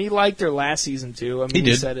get there. And he liked her last season, too. I mean,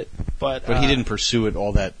 he said it. But he didn't pursue it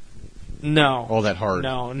all that hard.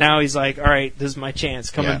 No. Now he's like, all right, this is my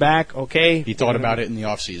chance. Coming back, okay. He thought about it in the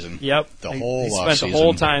off-season. Yep. He spent the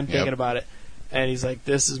whole time thinking about it. And he's like,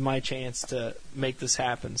 this is my chance to make this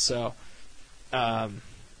happen. So, yeah,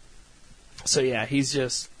 he's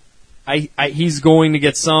just... he's going to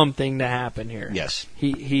get something to happen here. Yes.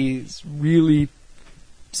 He's really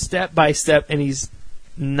step by step, and he's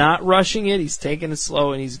not rushing it. He's taking it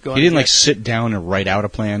slow, and he's going. He didn't sit down and write out a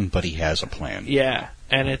plan, but he has a plan. Yeah,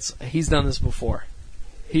 and he's done this before.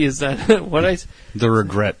 He has done the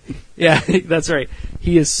regret. Yeah, that's right.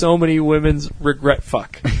 He is so many women's regret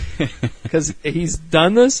fuck because he's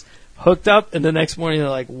done this, hooked up, and the next morning they're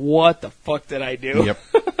like, "What the fuck did I do?"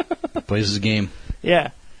 Yep. Plays his game. Yeah.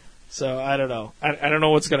 So I don't know. I don't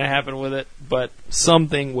know what's going to happen with it, but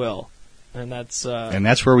something will, and that's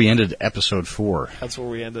where we ended episode 4. That's where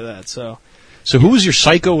we ended that. So who was your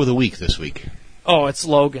psycho of the week this week? Oh, it's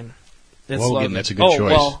Logan. Logan. That's a good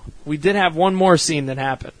choice. Well, we did have one more scene that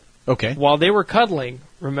happened. Okay. While they were cuddling,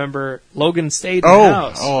 remember, Logan stayed in the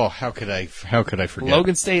house. Oh, how could I forget?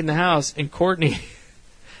 Logan stayed in the house, and Courtney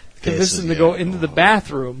convinced him to go into the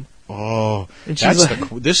bathroom. Oh, and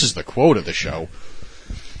this is the quote of the show.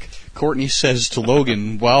 Courtney says to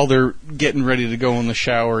Logan, while they're getting ready to go in the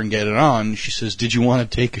shower and get it on, she says, "Did you want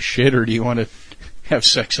to take a shit or do you want to have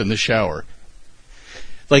sex in the shower?"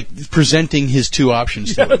 Like, presenting his two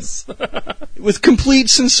options to him. With complete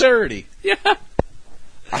sincerity. Yeah.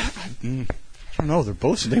 I don't know, they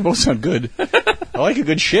both sound good. I like a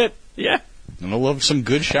good shit. Yeah. And I love some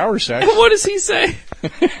good shower sex. What does he say?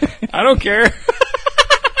 I don't care.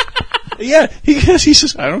 Yeah, he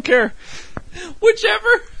says, "I don't care."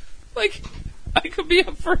 Whichever. Like, I could be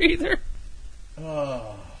up for either.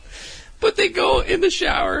 Oh. But they go in the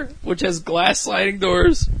shower, which has glass sliding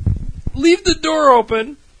doors, leave the door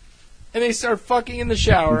open, and they start fucking in the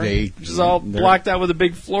shower, which is all blocked out with a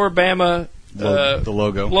big Floribama the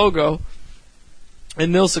logo.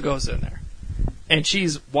 And Nilsa goes in there. And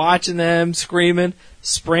she's watching them, screaming,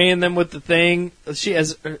 spraying them with the thing. She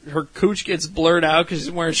has her cooch gets blurred out because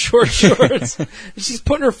she's wearing short shorts. And she's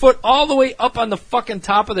putting her foot all the way up on the fucking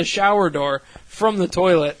top of the shower door from the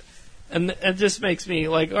toilet. And it just makes me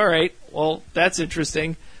like, all right, well, that's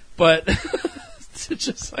interesting. But it's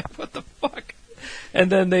just like, what the fuck? And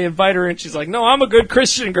then they invite her in. She's like, "No, I'm a good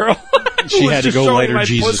Christian girl." She had to go light her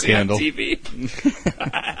Jesus candle. TV.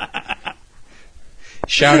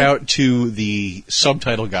 Shout out to the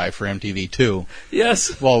subtitle guy for MTV2.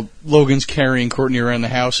 Yes. While Logan's carrying Courtney around the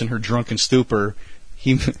house in her drunken stupor,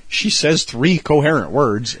 she says 3 coherent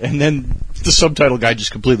words, and then the subtitle guy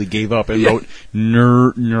just completely gave up and wrote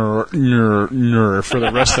 "ner ner ner ner" for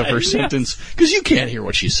the rest of her sentence because you can't hear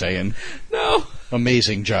what she's saying. No.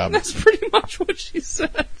 Amazing job. That's pretty much what she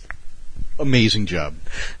said. Amazing job.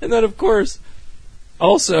 And then, of course,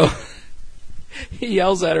 also, he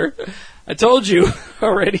yells at her, "I told you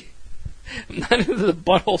already, I'm not into the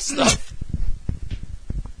butthole stuff."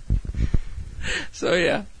 So,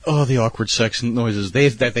 yeah. Oh, the awkward sex noises. They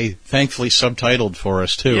thankfully subtitled for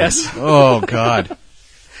us, too. Yes. Oh, God.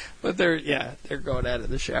 But they're going at it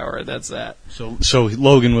in the shower. That's that. So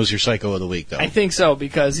Logan was your psycho of the week, though. I think so,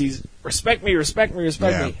 because he's respect me.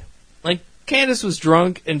 Like, Candace was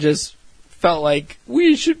drunk and just felt like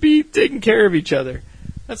we should be taking care of each other.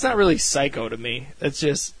 That's not really psycho to me. It's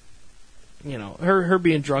just, her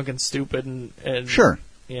being drunk and stupid and sure.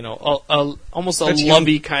 Almost a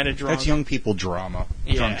lovey kind of drunk. That's young people drama.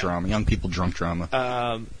 Yeah. Drunk drama. Young people drunk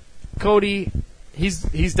drama. Cody, he's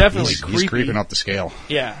definitely he's creeping up the scale.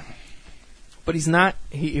 Yeah. but he's not.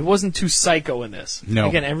 He wasn't too psycho in this. No.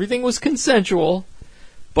 Again, everything was consensual,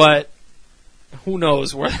 but who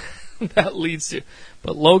knows where that leads to.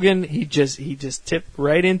 But Logan, he just tipped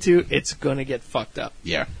right into it's gonna get fucked up.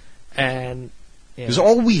 Yeah. And because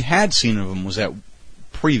all we had seen of him was that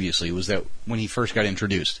when he first got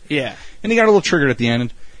introduced. Yeah. And he got a little triggered at the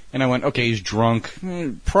end, and I went, okay, he's drunk.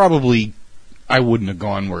 Probably I wouldn't have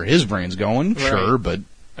gone where his brain's going, Right. sure, but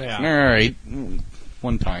Yeah. all right,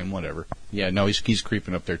 one time, whatever. Yeah, no, he's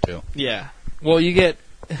creeping up there too. Yeah. Well, you get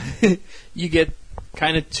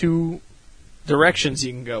kind of two directions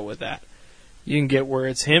you can go with that. You can get where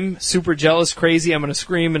it's him, super jealous, crazy, I'm going to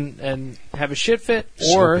scream and have a shit fit,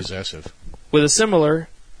 or So possessive. with a similar,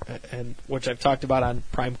 and which I've talked about on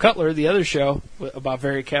Prime Cutler, the other show about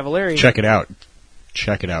Very Cavallari. Check it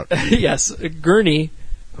out. Yes, Gurney,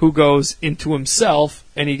 who goes into himself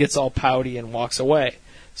and he gets all pouty and walks away.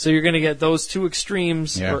 So you're going to get those two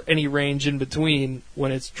extremes, or any range in between,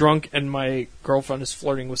 when it's drunk and my girlfriend is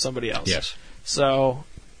flirting with somebody else. Yes. So,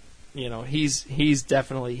 he's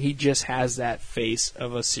definitely, he just has that face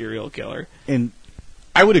of a serial killer. And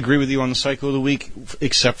I would agree with you on the Psycho of the Week,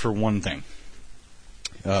 except for one thing.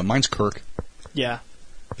 Mine's Kirk. Yeah.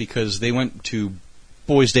 Because they went to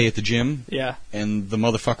Boys' Day at the gym. Yeah. And the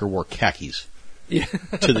motherfucker wore khakis. Yeah.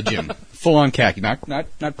 To the gym. Full on khaki. Not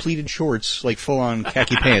pleated shorts, like full on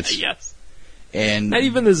khaki pants. Yes. And not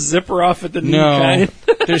even the zipper off at the knee no, kind.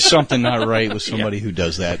 there's something not right with somebody who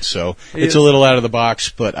does that. So it's a little out of the box,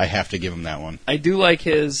 but I have to give him that one. I do like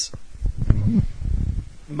his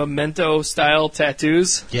memento style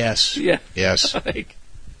tattoos. Yes. Yeah. Yes. Like,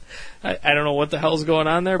 I don't know what the hell's going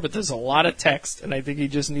on there, but there's a lot of text, and I think he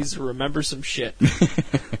just needs to remember some shit.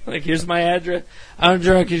 Like, here's my address. I'm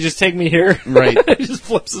drunk. You just take me here. Right. He just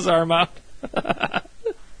flips his arm out.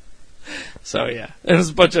 So, yeah. And there's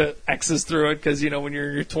a bunch of X's through it, because, when you're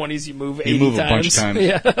in your 20s, you move 80 times. You move a bunch of times.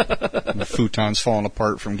 Yeah. The futon's falling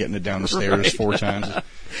apart from getting it down the stairs 4 times.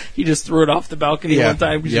 He just threw it off the balcony one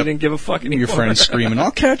time because you didn't give a fuck anymore. Your friend's screaming, I'll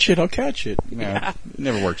catch it. Yeah. It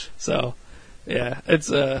never works. So, yeah,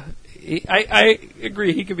 it's I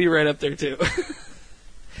agree. He could be right up there too.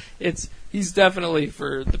 He's definitely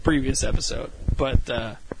for the previous episode,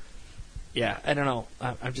 but yeah, I don't know.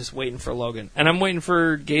 I'm just waiting for Logan, and I'm waiting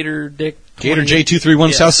for Gator Dick. Gator J231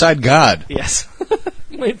 Yes. Southside God. Yes,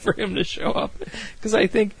 I'm waiting for him to show up because I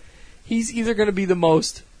think he's either going to be the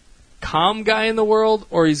most calm guy in the world,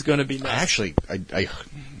 or he's going to be nuts. Actually, I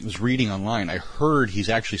was reading online. I heard he's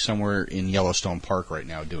actually somewhere in Yellowstone Park right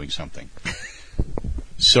now doing something.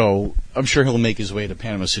 So I'm sure he'll make his way to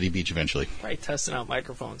Panama City Beach eventually. Probably testing out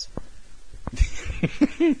microphones.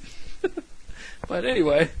 But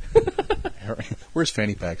anyway. Where's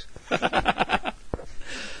fanny packs?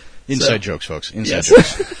 Inside jokes, folks. Inside Yes.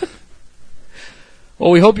 jokes.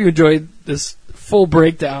 Well, we hope you enjoyed this full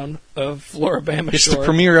breakdown of Floribama It's Shore. the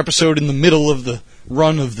premiere episode in the middle of the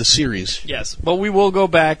run of the series. Yes, but we will go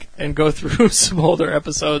back and go through some older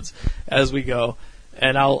episodes as we go,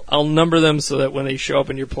 and I'll number them so that when they show up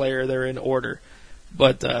in your player, they're in order.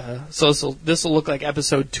 But so this will look like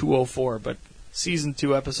episode 204, but season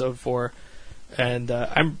 2, episode 4, and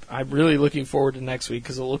I'm really looking forward to next week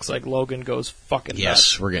because it looks like Logan goes fucking nuts.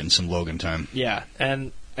 Yes, we're getting some Logan time. Yeah,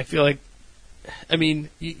 and I feel like, I mean,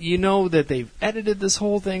 you know that they've edited this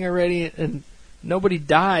whole thing already, and nobody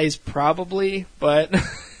dies probably, but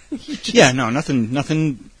yeah, no,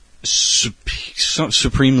 nothing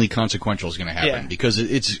supremely consequential is going to happen because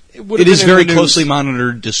it is very closely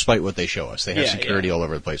monitored, despite what they show us. They have security all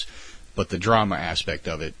over the place, but the drama aspect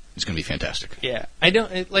of it is going to be fantastic. Yeah,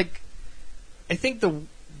 I think the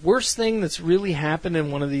worst thing that's really happened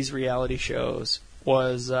in one of these reality shows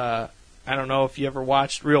was I don't know if you ever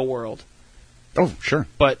watched Real World. Oh, sure.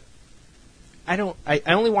 But I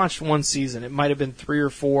only watched one season. It might have been 3 or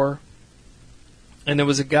 4. And there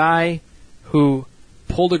was a guy who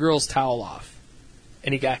pulled a girl's towel off,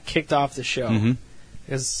 and he got kicked off the show. Mm-hmm.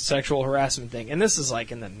 His sexual harassment thing. And this is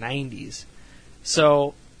like in the 90s.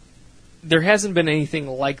 So there hasn't been anything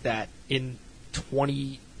like that in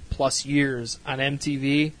 20 plus years on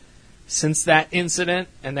MTV since that incident,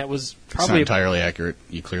 and that was probably it's not entirely accurate.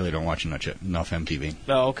 You clearly don't watch enough MTV.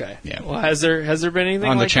 Oh, okay. Yeah. Well, has there been anything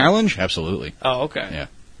on like the challenge? Absolutely. Oh, okay. Yeah.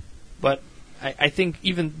 But I think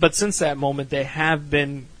but since that moment they have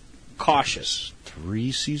been cautious.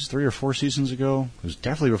 3 or 4 seasons ago, it was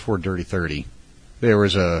definitely before Dirty 30. There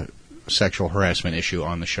was a sexual harassment issue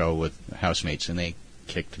on the show with housemates, and they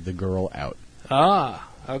kicked the girl out. Ah,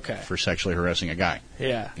 okay. For sexually harassing a guy.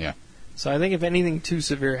 Yeah. Yeah. So I think if anything too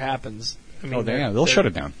severe happens, I mean, they'll shut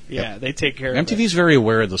it down. Yeah, Yep. they take care of it. MTV's very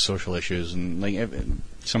aware of the social issues, and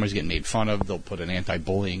somebody's getting made fun of, they'll put an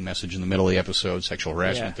anti-bullying message in the middle of the episode. Sexual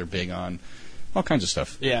harassment, they're big on. All kinds of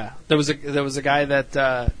stuff. Yeah. There was a guy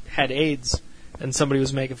that had AIDS, and somebody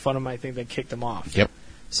was making fun of him. I think they kicked him off. Yep.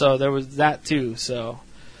 So there was that, too. So,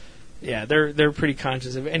 yeah, they're pretty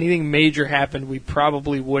conscious. If anything major happened, we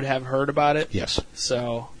probably would have heard about it. Yes.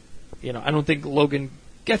 So, I don't think Logan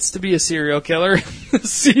gets to be a serial killer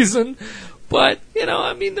this season. But,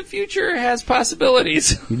 the future has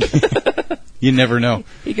possibilities. You never know.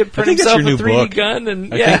 He could print himself a 3D book. Gun.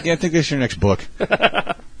 And I think that's your next book.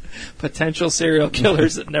 Potential serial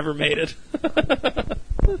killers that never made it.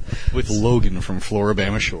 With Logan from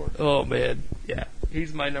Floribama Shore. Oh, man. Yeah.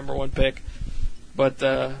 He's my number one pick. But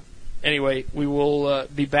anyway, we will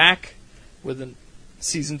be back with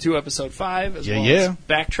Season 2, Episode 5, as well as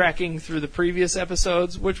backtracking through the previous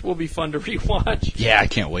episodes, which will be fun to rewatch. Yeah, I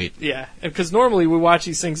can't wait. Yeah, because normally we watch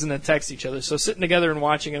these things and then text each other, so sitting together and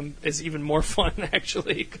watching them is even more fun,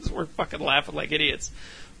 actually, because we're fucking laughing like idiots.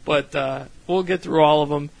 But we'll get through all of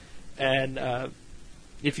them, and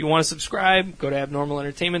if you want to subscribe, go to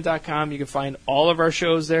abnormalentertainment.com. You can find all of our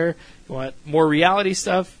shows there. If you want more reality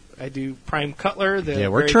stuff, I do Prime Cutler.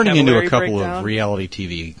 We're turning into a couple of reality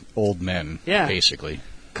TV old men, basically.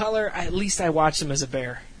 Cutler, at least I watched him as a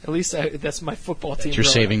Bear. At least that's my football team. That's your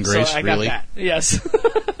saving grace, so I really? got that. Yes.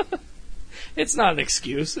 It's not an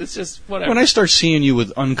excuse. It's just whatever. When I start seeing you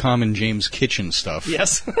with uncommon James Kitchen stuff,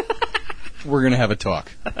 yes, we're going to have a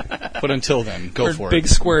talk. But until then, go for it. Big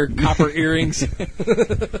square copper earrings.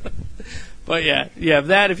 But yeah, you have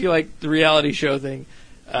that if you like the reality show thing.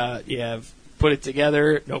 You have Put It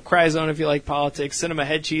Together, No Cry Zone if you like politics, Cinema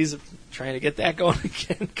Head Cheese, trying to get that going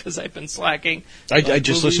again because I've been slacking. I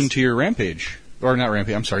just listened to your Rampage. Or not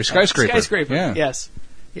Rampage, I'm sorry, Skyscraper. Skyscraper, yeah. Yes.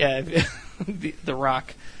 Yeah, the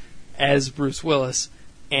Rock as Bruce Willis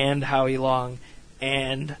and Howie Long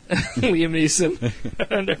and Liam Neeson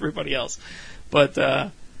and everybody else. But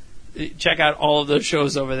check out all of those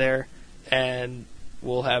shows over there, and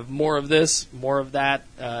we'll have more of this, more of that,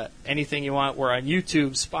 anything you want. We're on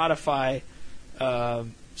YouTube, Spotify,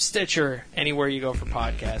 Stitcher, anywhere you go for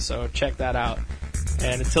podcasts. So check that out.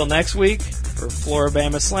 And until next week, for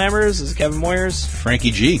Floribama Slammers, this is Kevin Moyers. Frankie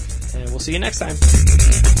G. And we'll see you next time.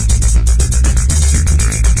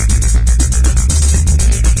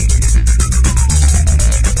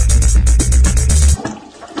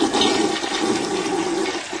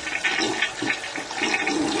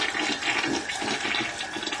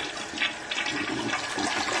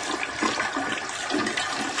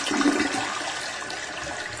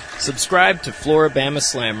 Subscribe to Floribama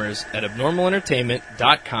Slammers at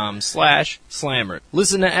abnormalentertainment.com/slammer.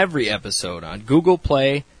 Listen to every episode on Google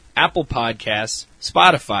Play, Apple Podcasts,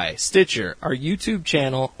 Spotify, Stitcher, our YouTube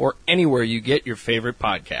channel, or anywhere you get your favorite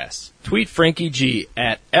podcasts. Tweet Frankie G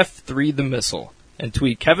at F3TheMissile and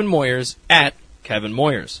tweet Kevin Moyers at Kevin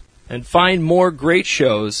Moyers. And find more great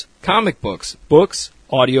shows, comic books,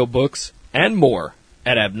 audiobooks, and more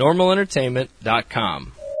at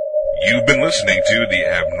abnormalentertainment.com. You've been listening to the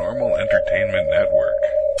Abnormal Entertainment Network.